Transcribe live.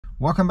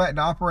Welcome back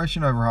to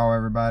Operation Overhaul,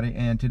 everybody,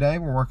 and today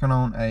we're working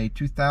on a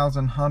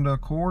 2000 Honda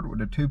Accord with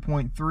a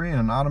 2.3 and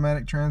an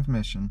automatic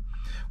transmission.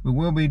 We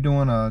will be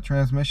doing a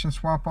transmission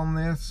swap on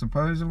this,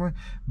 supposedly,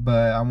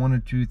 but I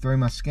wanted to throw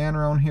my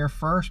scanner on here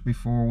first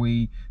before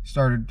we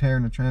started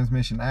tearing the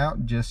transmission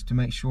out, just to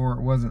make sure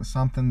it wasn't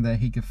something that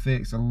he could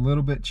fix a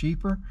little bit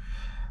cheaper.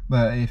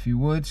 But if you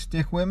would,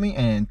 stick with me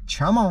and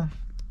chum on.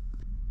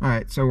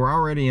 Alright, so we're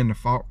already in the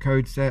fault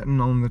code setting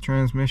on the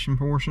transmission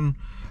portion.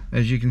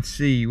 As you can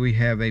see, we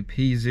have a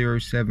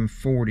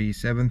P0740,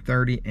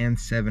 730, and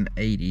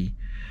 780.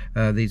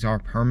 These are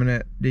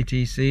permanent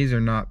DTCs, they're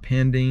not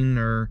pending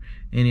or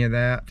any of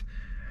that.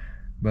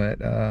 But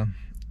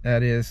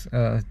that is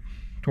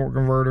torque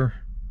converter,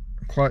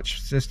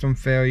 clutch system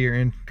failure,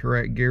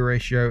 incorrect gear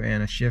ratio,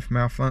 and a shift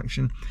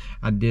malfunction.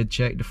 I did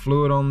check the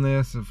fluid on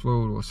this. The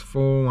fluid was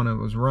full when it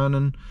was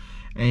running,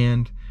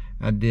 and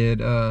I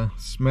did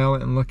smell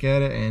it and look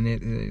at it, and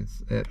it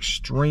is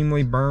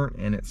extremely burnt,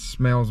 and it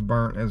smells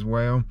burnt as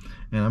well,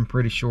 and I'm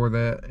pretty sure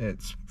that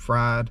it's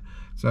fried.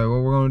 So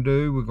what we're going to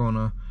do, we're going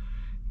to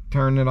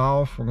turn it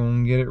off, we're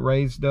going to get it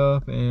raised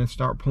up and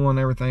start pulling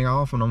everything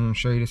off, and I'm going to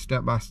show you the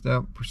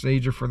step-by-step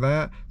procedure for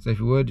that. So if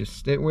you would, just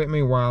stick with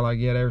me while I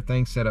get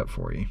everything set up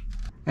for you.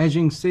 As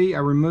you can see, I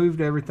removed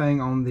everything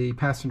on the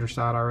passenger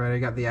side already. I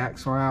got the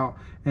axle out,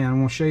 and I'm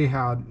going to show you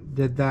how I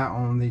did that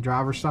on the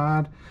driver's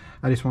side.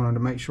 I just wanted to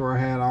make sure I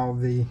had all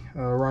the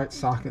right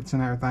sockets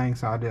and everything,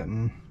 so I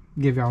didn't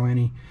give y'all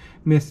any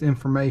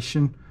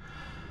misinformation.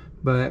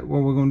 But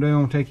what we're going to do, I'm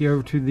going to take you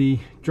over to the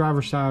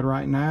driver's side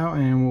right now,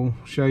 and we'll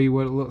show you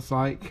what it looks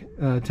like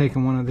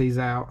taking one of these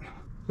out.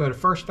 So the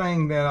first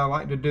thing that I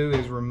like to do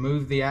is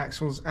remove the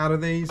axles out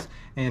of these.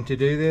 And to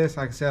do this,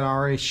 like I said, I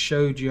already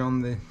showed you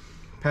on the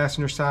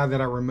passenger side that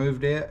I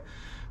removed it,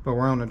 but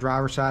we're on the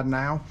driver's side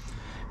now.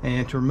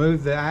 And to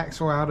remove the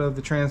axle out of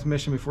the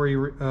transmission, before you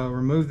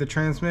remove the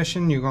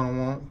transmission, you're going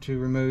to want to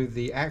remove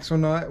the axle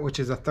nut,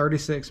 which is a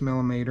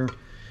 36mm,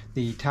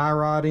 the tie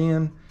rod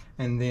end,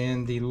 and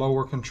then the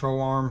lower control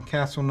arm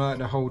castle nut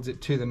that holds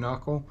it to the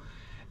knuckle.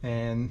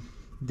 And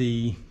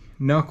the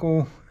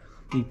knuckle,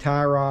 the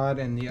tie rod,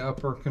 and the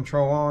upper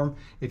control arm,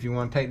 if you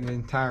want to take the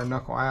entire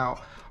knuckle out,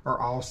 are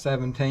all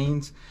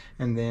 17s,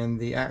 and then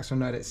the axle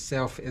nut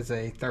itself is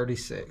a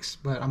 36.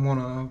 But I'm going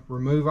to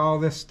remove all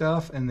this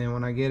stuff, and then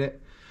when I get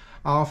it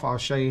off, I'll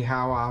show you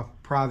how I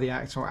pry the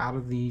axle out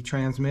of the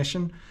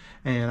transmission,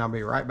 and I'll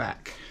be right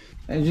back.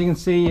 As you can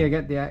see, I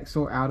got the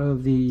axle out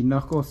of the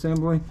knuckle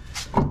assembly.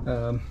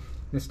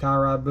 This tie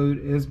rod boot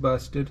is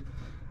busted,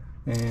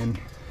 and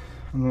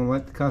I'm going to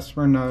let the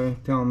customer know,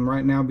 tell them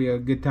right now would be a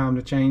good time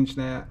to change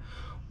that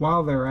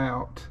while they're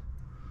out,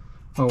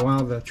 or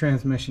while the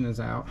transmission is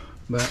out.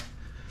 But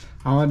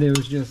all I did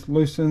was just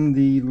loosen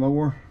the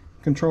lower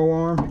control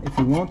arm. If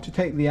you want to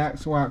take the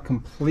axle out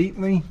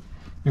completely,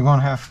 you're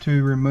going to have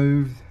to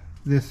remove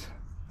this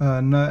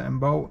nut and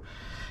bolt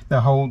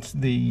that holds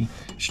the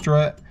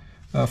strut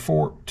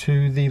fork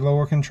to the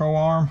lower control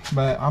arm.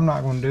 But I'm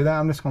not going to do that.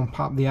 I'm just going to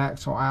pop the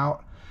axle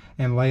out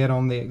and lay it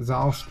on the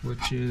exhaust,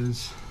 which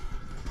is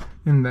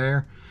in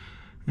there.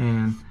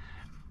 And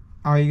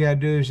all you got to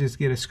do is just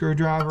get a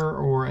screwdriver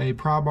or a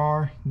pry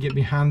bar, get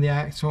behind the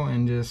axle,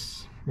 and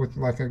just with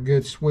like a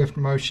good swift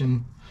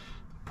motion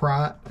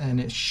pry it, and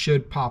it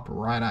should pop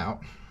right out.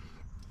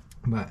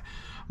 But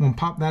I'm going to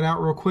pop that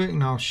out real quick,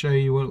 and I'll show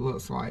you what it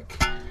looks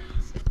like.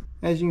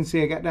 As you can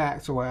see, I got the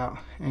axle out,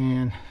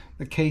 and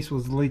the case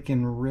was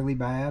leaking really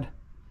bad.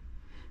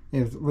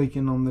 It was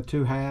leaking on the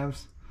two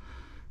halves.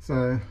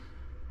 So,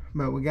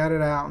 but we got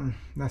it out, and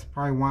that's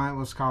probably why it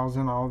was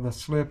causing all the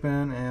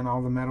slipping and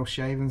all the metal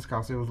shavings,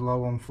 because it was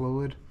low on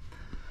fluid.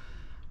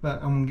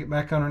 But I'm going to get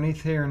back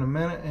underneath here in a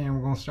minute, and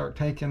we're going to start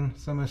taking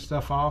some of this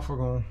stuff off. We're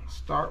going to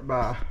start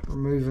by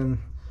removing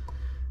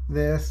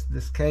this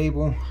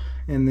cable,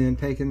 and then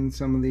taking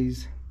some of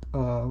these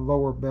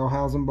lower bell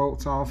housing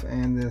bolts off,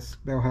 and this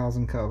bell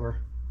housing cover.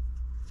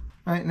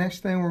 Alright, next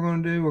thing we're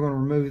going to do, we're going to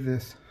remove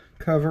this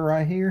cover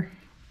right here.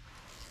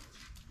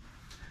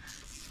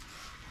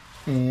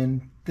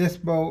 And this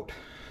bolt,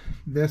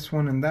 this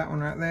one, and that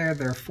one right there,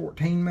 they're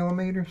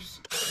 14mm.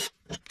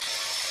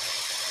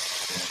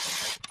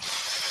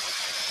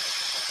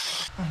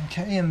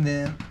 Okay, and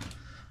then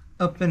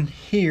up in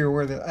here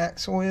where the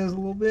axle is a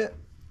little bit,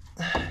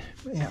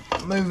 we have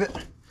to move it.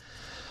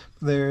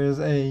 There is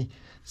a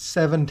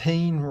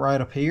 17 right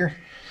up here,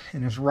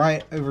 and it's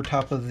right over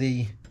top of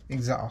the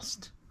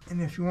exhaust.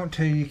 And if you want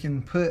to, you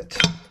can put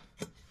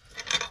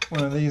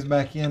one of these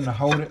back in to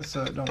hold it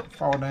so it don't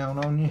fall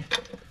down on you.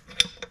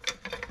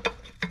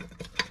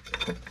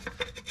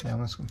 Now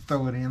I'm just going to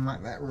throw it in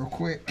like that real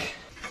quick.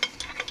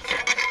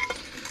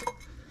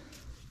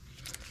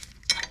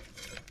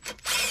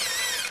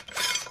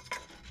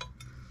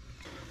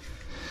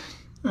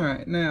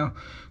 Alright, now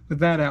with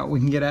that out, we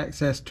can get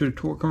access to the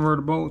torque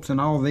converter bolts, and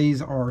all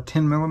these are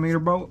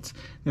 10mm bolts.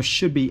 There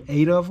should be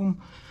 8 of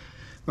them.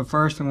 But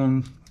first I'm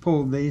going to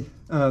pull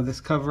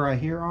this cover right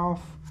here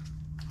off.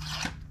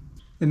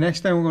 The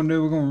next thing we're going to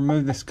do, we're going to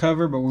remove this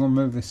cover, but we're going to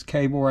remove this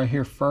cable right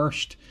here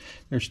first.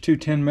 There's two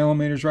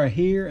 10mm right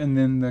here, and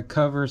then the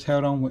cover is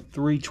held on with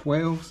 3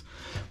 12s.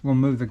 We'll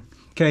move the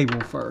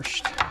cable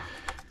first.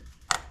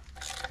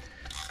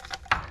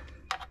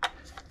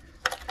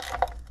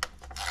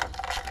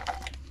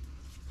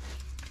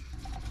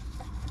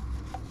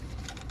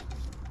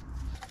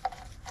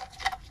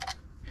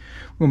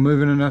 We'll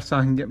move it enough so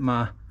I can get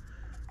my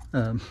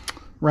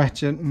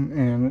ratchet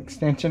and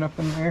extension up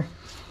in there.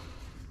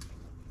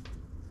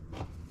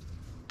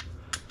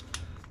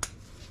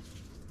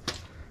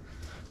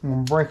 I'm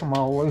going to break them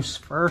all loose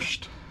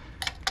first.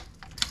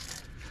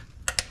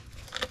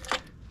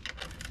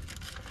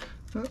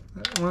 Oh,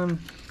 that one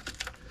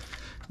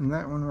and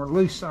that one were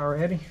loose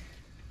already.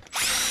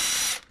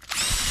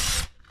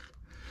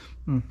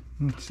 You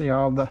can see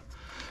all the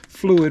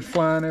fluid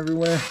flying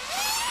everywhere.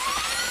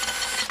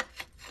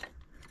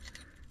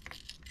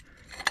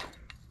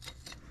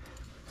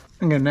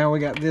 Okay, now we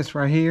got this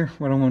right here.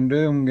 What I'm going to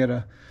do, I'm going to get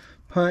a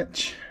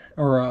punch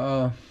or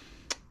a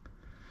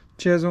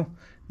chisel,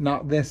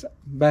 knock this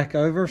back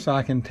over so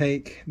I can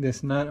take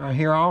this nut right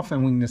here off,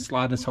 and we can just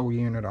slide this whole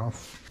unit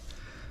off.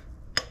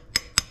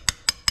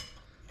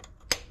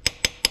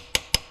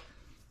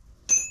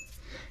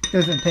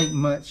 Doesn't take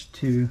much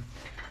to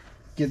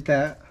get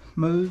that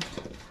moved.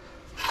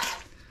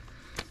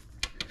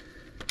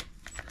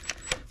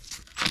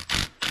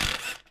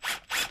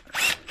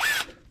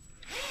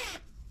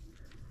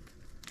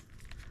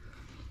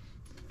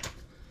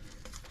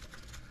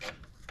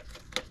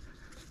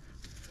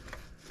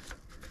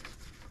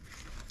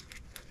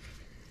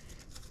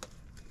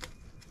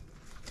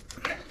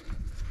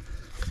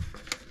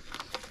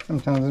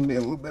 Sometimes it'll be a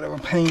little bit of a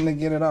pain to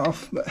get it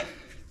off, but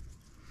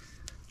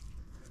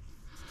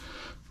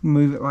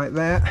move it like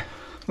that.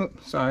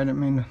 Oops, sorry, I didn't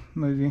mean to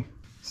move you.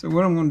 So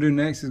what I'm going to do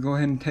next is go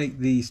ahead and take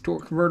these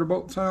torque converter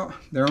bolts out.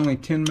 They're only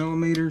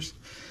 10mm.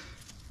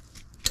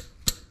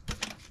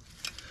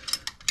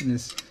 You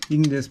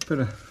can just put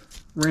a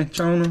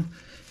wrench on them,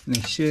 and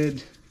they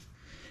shouldn't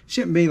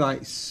be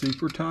like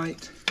super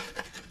tight.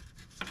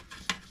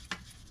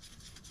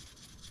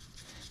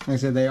 Like I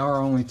said, they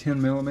are only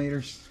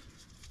 10mm.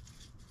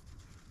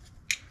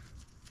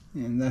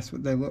 And that's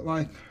what they look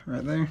like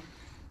right there.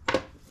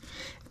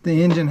 If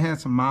the engine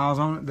has some miles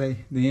on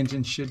it, the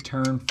engine should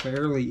turn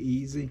fairly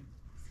easy.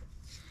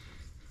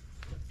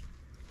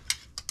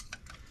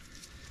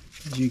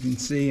 As you can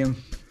see, I'm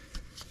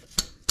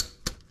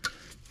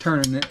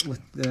turning it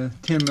with the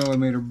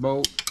 10mm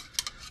bolt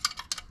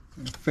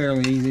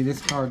fairly easy.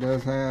 This car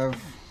does have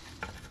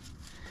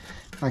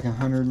like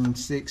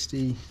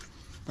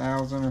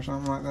 160,000 or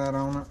something like that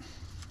on it,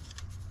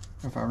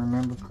 if I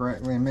remember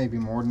correctly, and maybe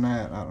more than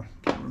that. I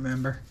can't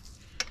remember.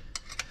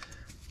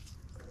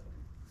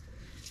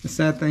 The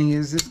sad thing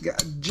is, this guy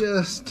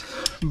just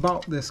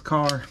bought this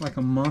car like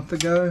a month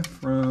ago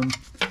from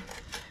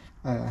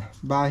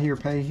buy here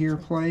pay here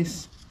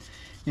place,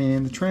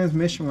 and the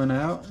transmission went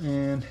out,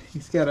 and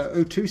he's got a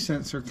O2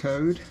 sensor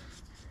code.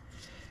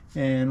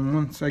 And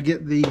once I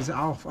get these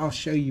off, I'll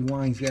show you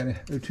why he's got a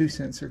O2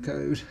 sensor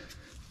code.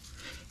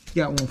 He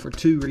got one for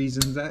 2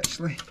 reasons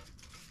actually.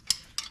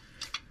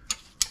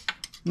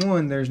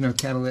 One, there's no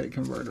catalytic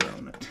converter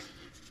on it.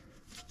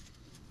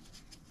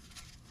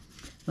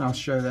 I'll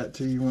show that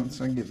to you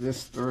once I get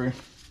this through.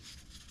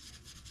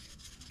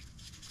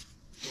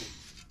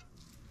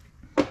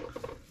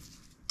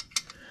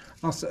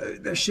 Also,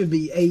 there should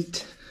be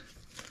 8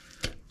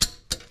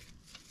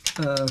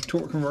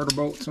 torque converter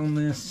bolts on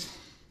this.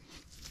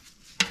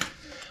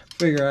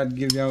 Figure I'd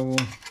give y'all a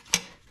little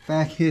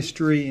back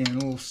history and a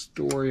little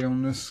story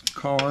on this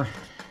car.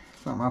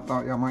 Something I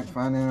thought y'all might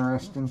find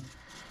interesting,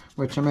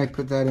 which I may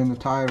put that in the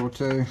title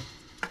too.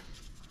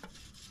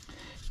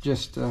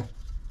 Just to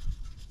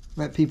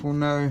let people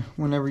know,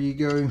 whenever you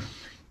go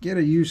get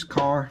a used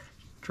car,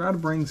 try to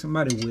bring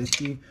somebody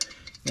with you.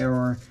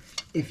 Or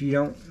if you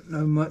don't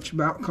know much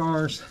about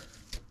cars,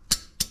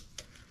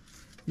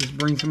 just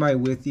bring somebody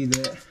with you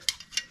that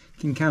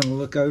can kind of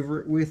look over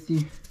it with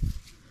you.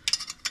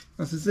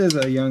 Because this is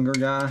a younger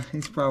guy.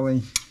 He's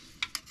probably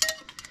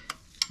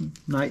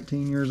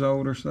 19 years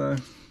old or so.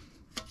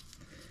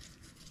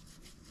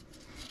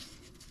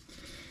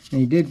 And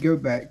he did go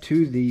back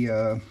to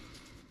the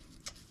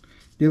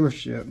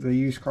dealership, the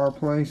used car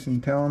place,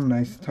 and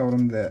they told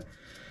him that,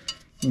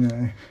 you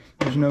know,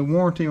 there's no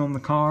warranty on the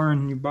car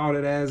and you bought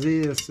it as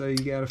is, so you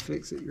got to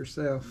fix it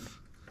yourself.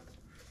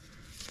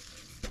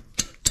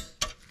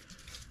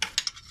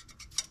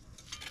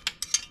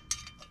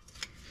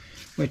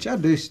 Which I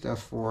do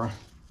stuff for a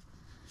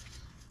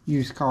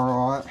used car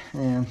lot,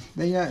 and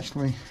they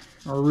actually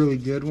are a really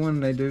good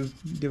one. They do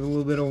give a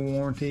little bit of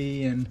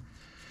warranty and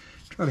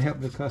try to help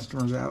the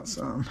customers out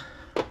some.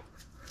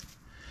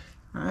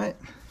 Alright.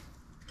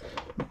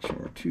 Make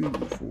sure 2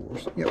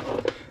 4s.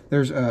 Yep.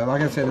 There's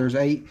like I said, there's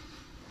 8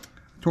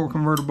 torque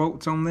converter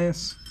bolts on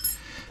this.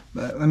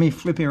 But let me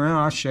flip it around.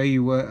 I'll show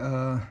you what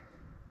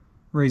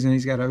reason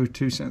he's got an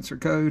O2 sensor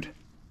code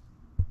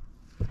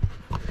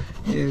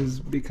is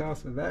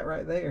because of that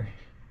right there.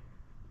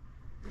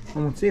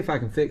 I'm gonna see if I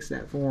can fix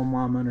that for him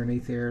while I'm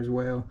underneath here as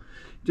well.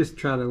 Just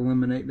try to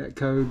eliminate that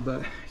code,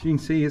 but as you can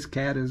see, his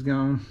cat is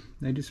gone.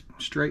 They just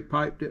straight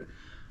piped it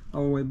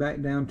all the way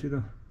back down to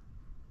the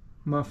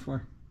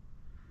muffler.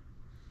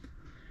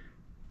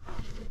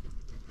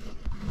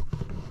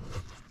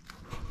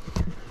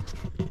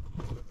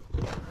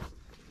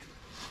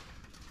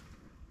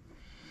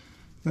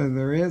 So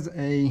there is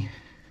a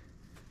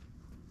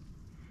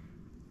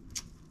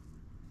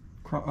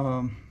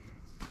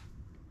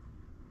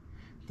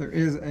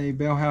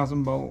bell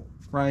housing bolt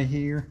right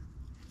here,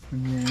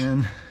 and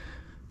then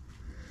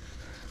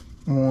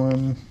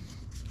one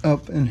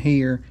up in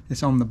here.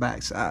 It's on the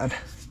back side.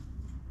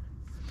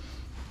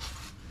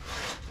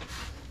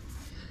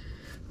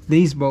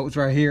 These bolts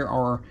right here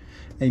are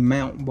a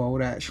mount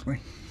bolt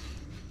actually,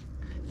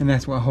 and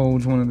that's what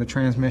holds one of the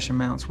transmission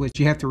mounts, which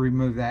you have to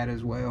remove that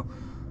as well.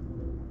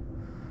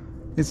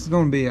 This is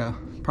going to be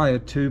probably a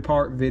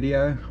two-part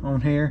video on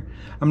here.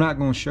 I'm not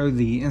going to show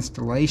the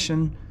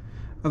installation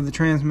of the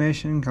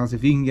transmission, because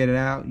if you can get it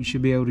out, you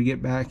should be able to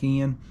get back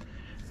in.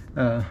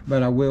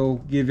 But I will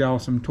give y'all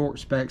some torque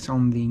specs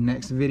on the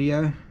next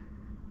video.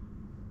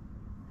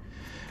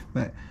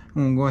 But I'm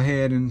going to go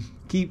ahead and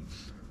keep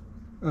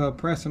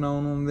pressing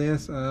on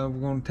this. We're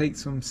going to take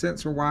some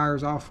sensor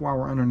wires off while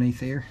we're underneath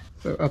here.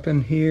 So up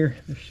in here,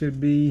 there should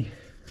be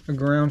a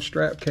ground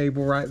strap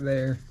cable right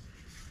there.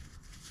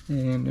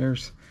 And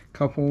there's a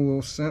couple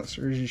little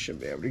sensors you should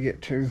be able to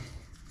get to.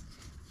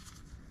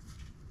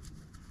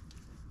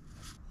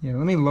 Yeah,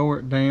 let me lower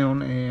it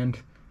down and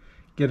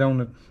get on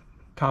the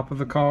top of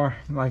the car,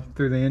 like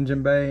through the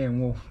engine bay, and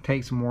we'll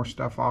take some more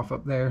stuff off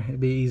up there. It'd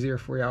be easier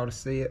for y'all to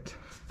see it.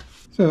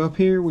 So up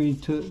here we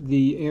took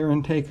the air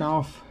intake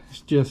off.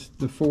 It's just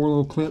the 4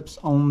 little clips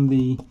on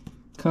the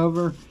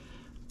cover.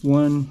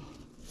 One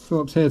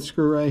Phillips head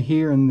screw right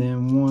here, and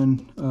then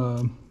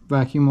one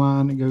vacuum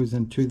line that goes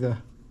into the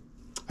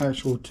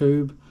actual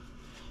tube,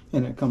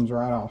 and it comes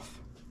right off.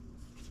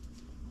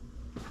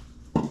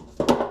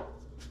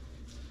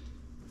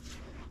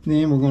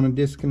 Then we're going to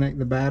disconnect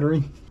the battery.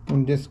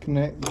 I'm going to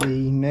disconnect the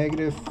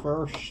negative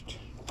first.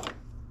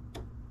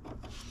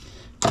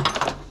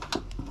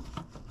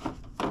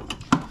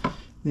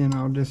 Then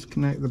I'll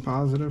disconnect the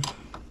positive.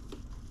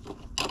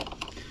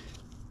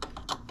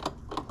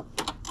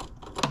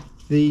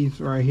 These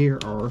right here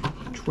are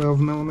 12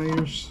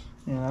 millimeters,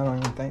 and I don't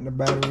even think the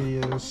battery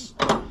is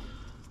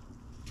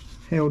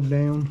held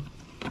down.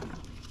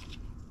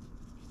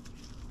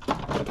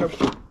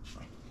 Oh.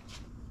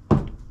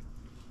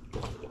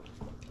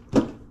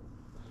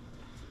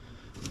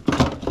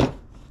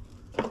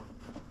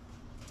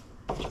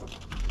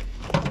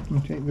 I'm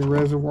going to take the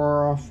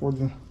reservoir off for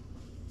the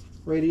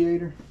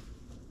radiator.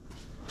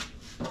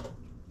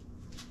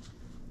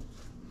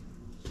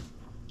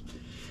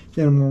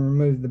 Then I'm going to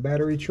remove the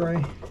battery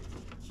tray,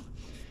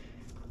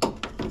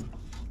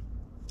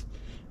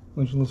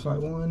 which looks like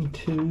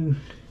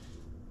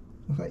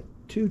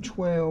two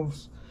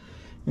 12s,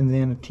 and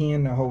then a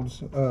 10 that holds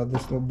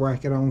this little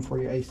bracket on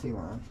for your AC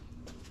line.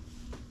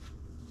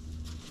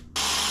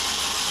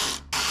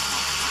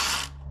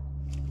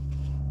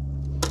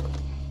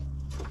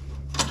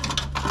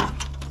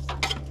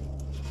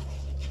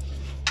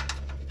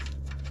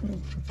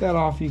 With that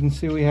off, you can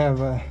see we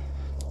have a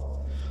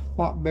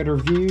lot better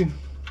view.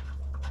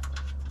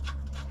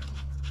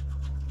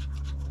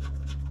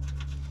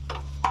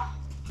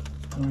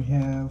 We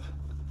have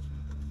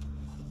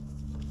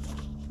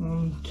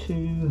 1,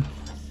 2,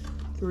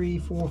 3,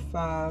 4,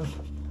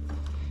 5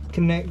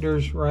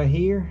 connectors right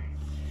here.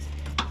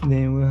 And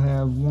then we'll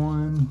have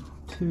 1,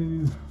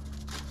 2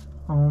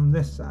 on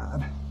this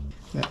side.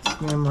 That's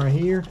them right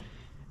here.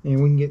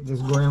 And we can get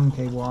this ground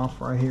cable off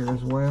right here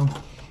as well.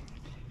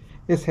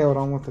 It's held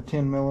on with a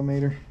 10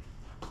 millimeter.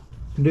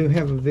 I do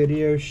have a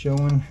video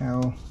showing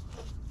how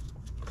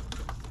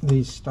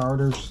these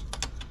starters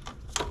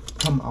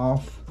come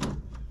off.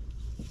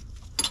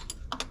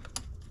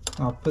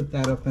 I'll put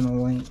that up in a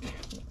link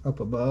up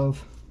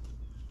above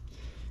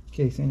in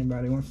case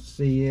anybody wants to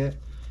see it.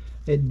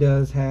 It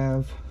does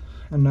have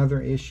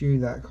another issue,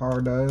 that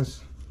car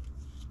does.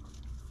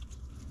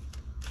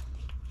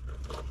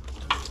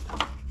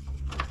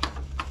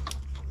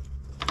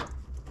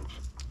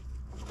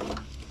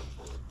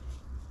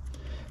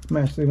 I'm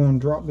actually going to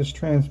drop this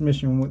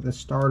transmission with the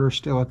starter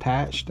still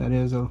attached. That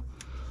is a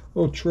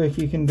little trick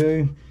you can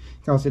do,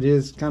 because it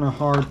is kind of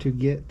hard to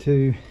get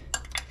to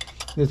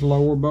this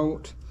lower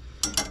bolt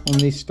on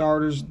these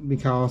starters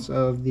because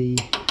of the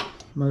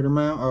motor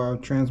mount or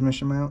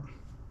transmission mount.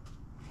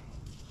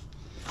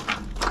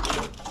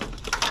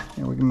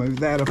 And we can move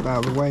that up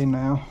out of the way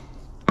now.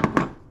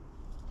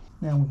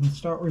 Now we can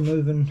start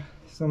removing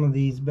some of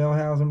these bell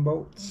housing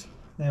bolts.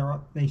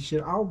 They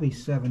should all be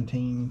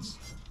 17s,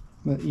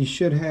 but you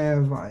should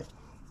have like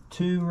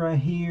 2 right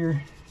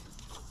here,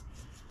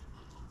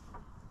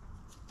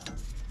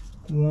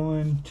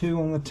 1, 2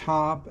 on the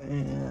top,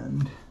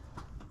 and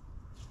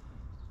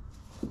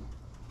I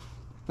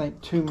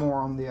think 2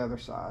 more on the other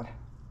side.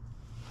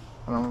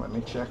 Hold on, let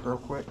me check real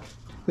quick.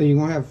 So you're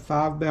gonna have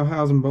 5 bell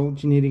housing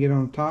bolts you need to get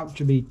on the top.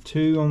 Should be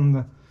 2 on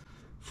the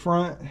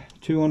front,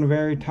 2 on the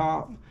very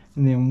top,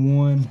 and then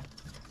 1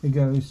 that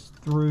goes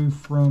through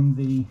from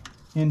the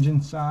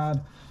engine side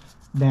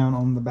down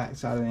on the back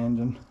side of the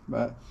engine.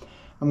 But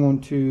I'm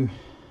going to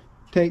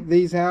take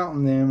these out,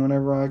 and then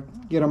whenever I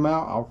get them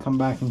out, I'll come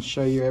back and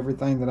show you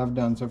everything that I've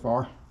done so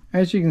far.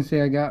 As you can see,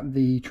 I got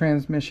the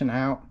transmission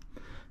out.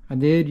 I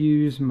did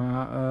use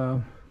my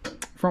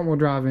front wheel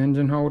drive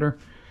engine holder,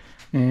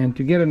 and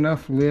to get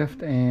enough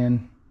lift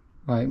and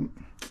like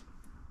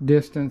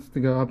distance to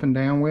go up and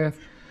down with,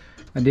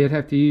 I did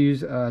have to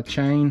use a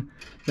chain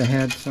that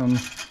had some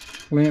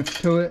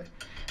length to it.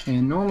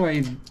 And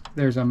normally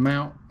there's a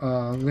mount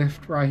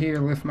lift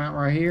mount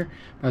right here.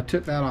 I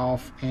took that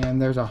off,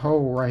 and there's a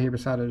hole right here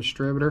beside the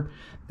distributor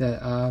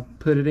that I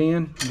put it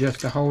in just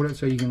to hold it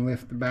so you can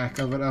lift the back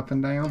of it up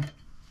and down.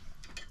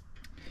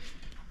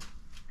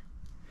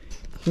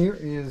 Here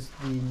is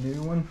the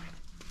new one.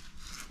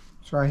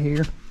 It's right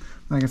here.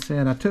 Like I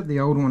said, I took the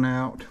old one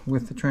out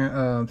with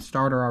the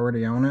starter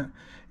already on it,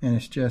 and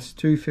it's just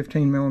 2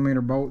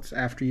 15mm bolts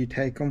after you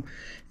take them.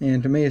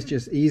 And to me, it's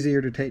just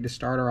easier to take the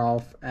starter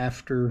off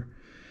after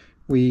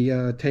we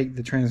take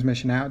the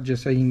transmission out,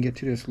 just so you can get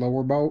to this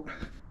lower bolt.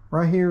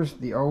 Right here's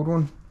the old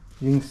one.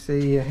 You can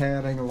see it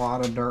had a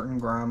lot of dirt and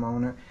grime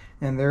on it,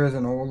 and there is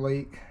an oil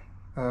leak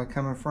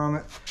coming from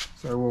it,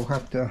 so we'll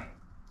have to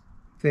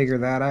figure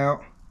that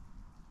out.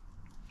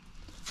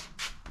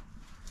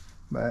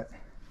 But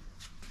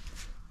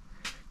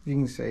you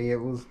can see it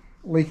was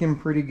leaking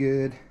pretty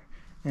good,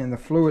 and the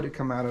fluid that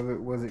come out of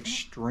it was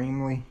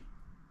extremely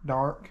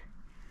dark,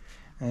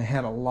 and it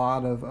had a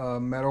lot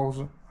of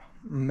metal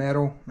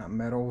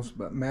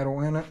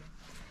in it.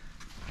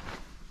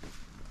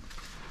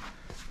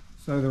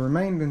 So the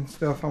remaining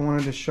stuff I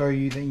wanted to show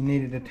you that you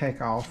needed to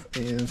take off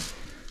is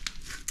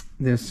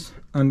this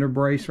under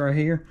brace right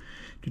here.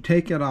 To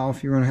take it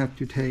off, you're going to have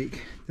to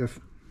take the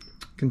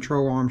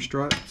control arm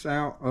struts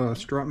out,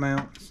 strut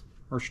mounts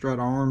or strut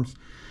arms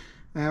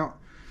out.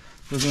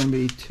 There's going to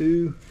be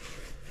 2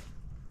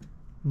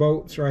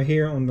 bolts right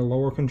here on the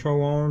lower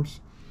control arms,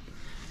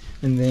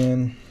 and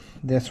then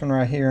this one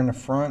right here in the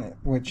front,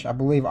 which I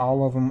believe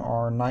all of them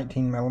are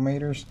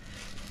 19mm,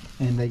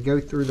 and they go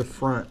through the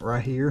front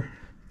right here.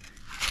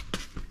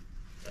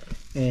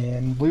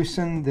 And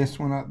loosen this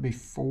one up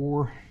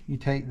before you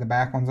take the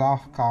back ones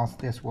off, because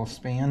this will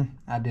spin.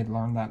 I did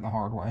learn that the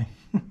hard way.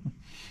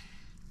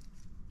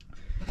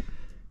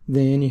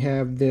 Then you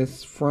have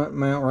this front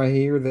mount right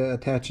here that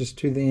attaches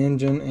to the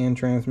engine and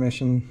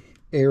transmission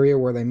area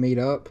where they meet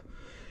up.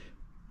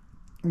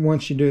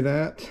 Once you do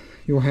that,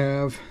 you'll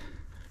have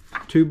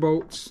 2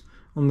 bolts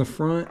on the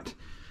front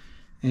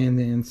and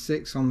then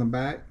 6 on the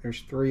back.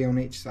 There's 3 on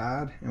each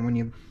side, and when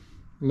you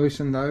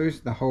loosen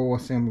those, the whole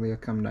assembly will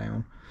come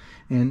down.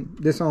 And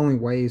this only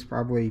weighs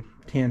probably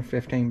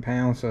 10-15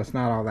 pounds, so it's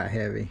not all that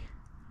heavy.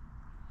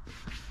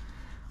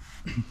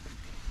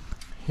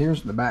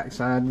 Here's the back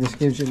side. This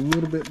gives you a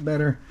little bit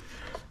better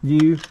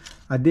view.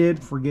 I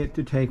did forget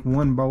to take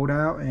 1 bolt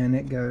out, and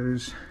it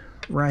goes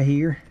right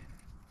here.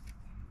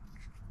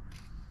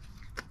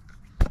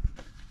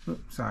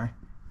 Oops, sorry.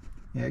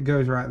 Yeah, it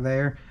goes right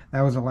there.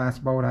 That was the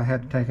last bolt I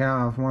had to take out.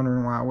 I was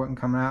wondering why it wasn't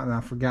coming out, and I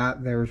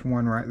forgot there's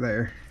one right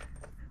there.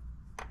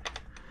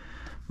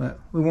 But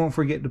we won't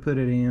forget to put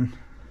it in.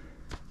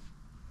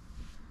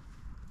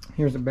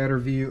 Here's a better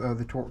view of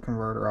the torque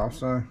converter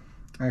also.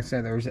 Like I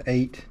said, there's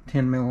 8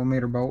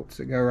 10mm bolts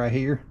that go right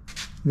here.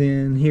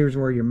 Then here's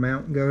where your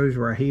mount goes,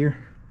 right here.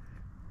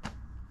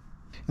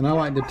 And I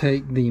like to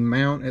take the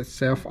mount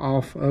itself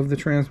off of the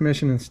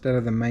transmission instead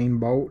of the main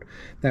bolt.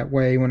 That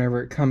way,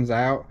 whenever it comes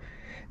out,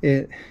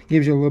 it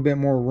gives you a little bit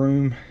more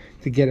room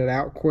to get it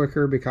out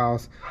quicker,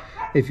 because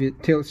if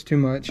it tilts too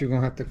much, you're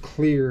going to have to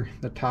clear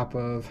the top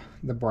of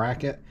the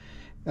bracket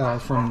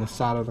from the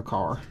side of the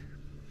car.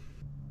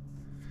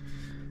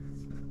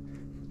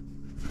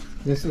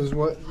 This is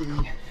what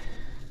the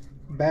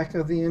back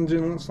of the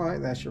engine looks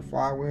like. That's your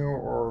flywheel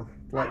or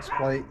flex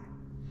plate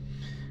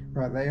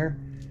right there.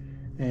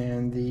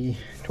 And the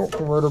torque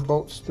converter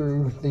bolts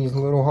through these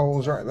little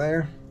holes right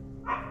there.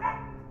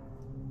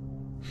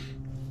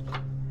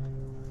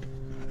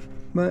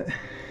 But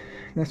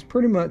that's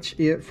pretty much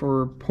it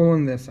for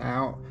pulling this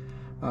out.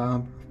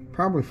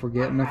 Probably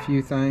forgetting a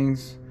few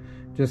things,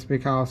 just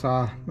because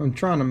I'm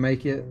trying to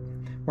make it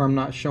where I'm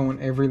not showing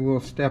every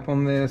little step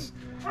on this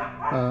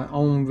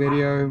on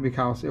video,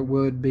 because it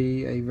would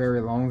be a very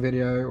long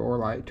video, or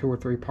like 2 or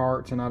 3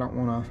 parts, and I don't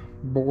want to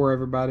bore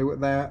everybody with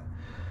that.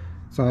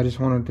 So I just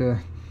wanted to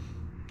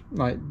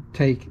like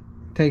take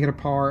it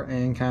apart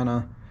and kind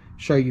of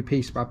show you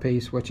piece by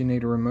piece what you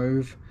need to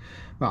remove.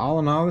 But all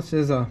in all, this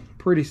is a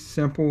pretty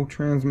simple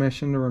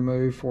transmission to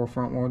remove for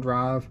front wheel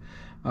drive.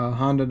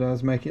 Honda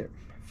does make it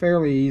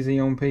fairly easy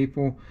on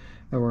people,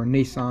 or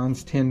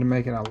Nissans tend to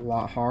make it a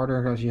lot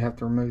harder, because you have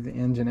to remove the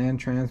engine and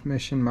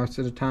transmission most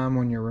of the time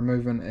when you're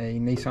removing a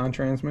Nissan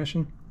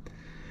transmission.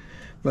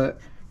 But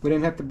we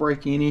didn't have to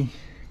break any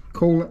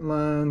coolant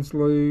lines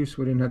loose.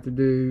 We didn't have to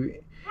do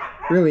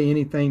really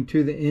anything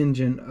to the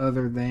engine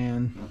other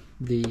than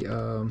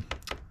the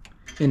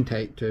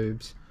intake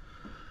tubes.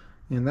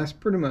 And that's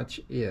pretty much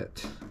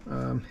it.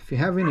 If you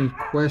have any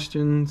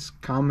questions,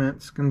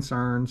 comments,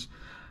 concerns,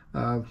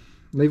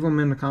 leave them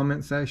in the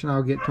comment section.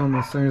 I'll get to them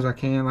as soon as I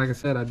can. Like I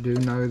said, I do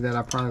know that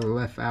I probably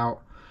left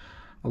out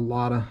a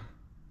lot of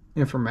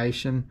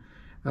information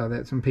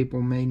that some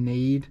people may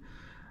need,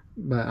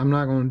 but I'm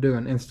not going to do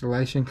an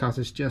installation because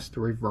it's just a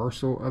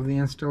reversal of the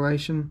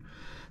installation.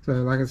 So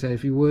like I said,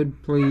 if you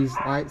would, please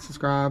like,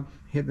 subscribe,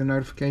 hit the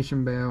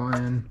notification bell,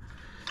 and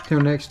till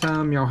next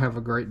time, y'all have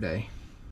a great day.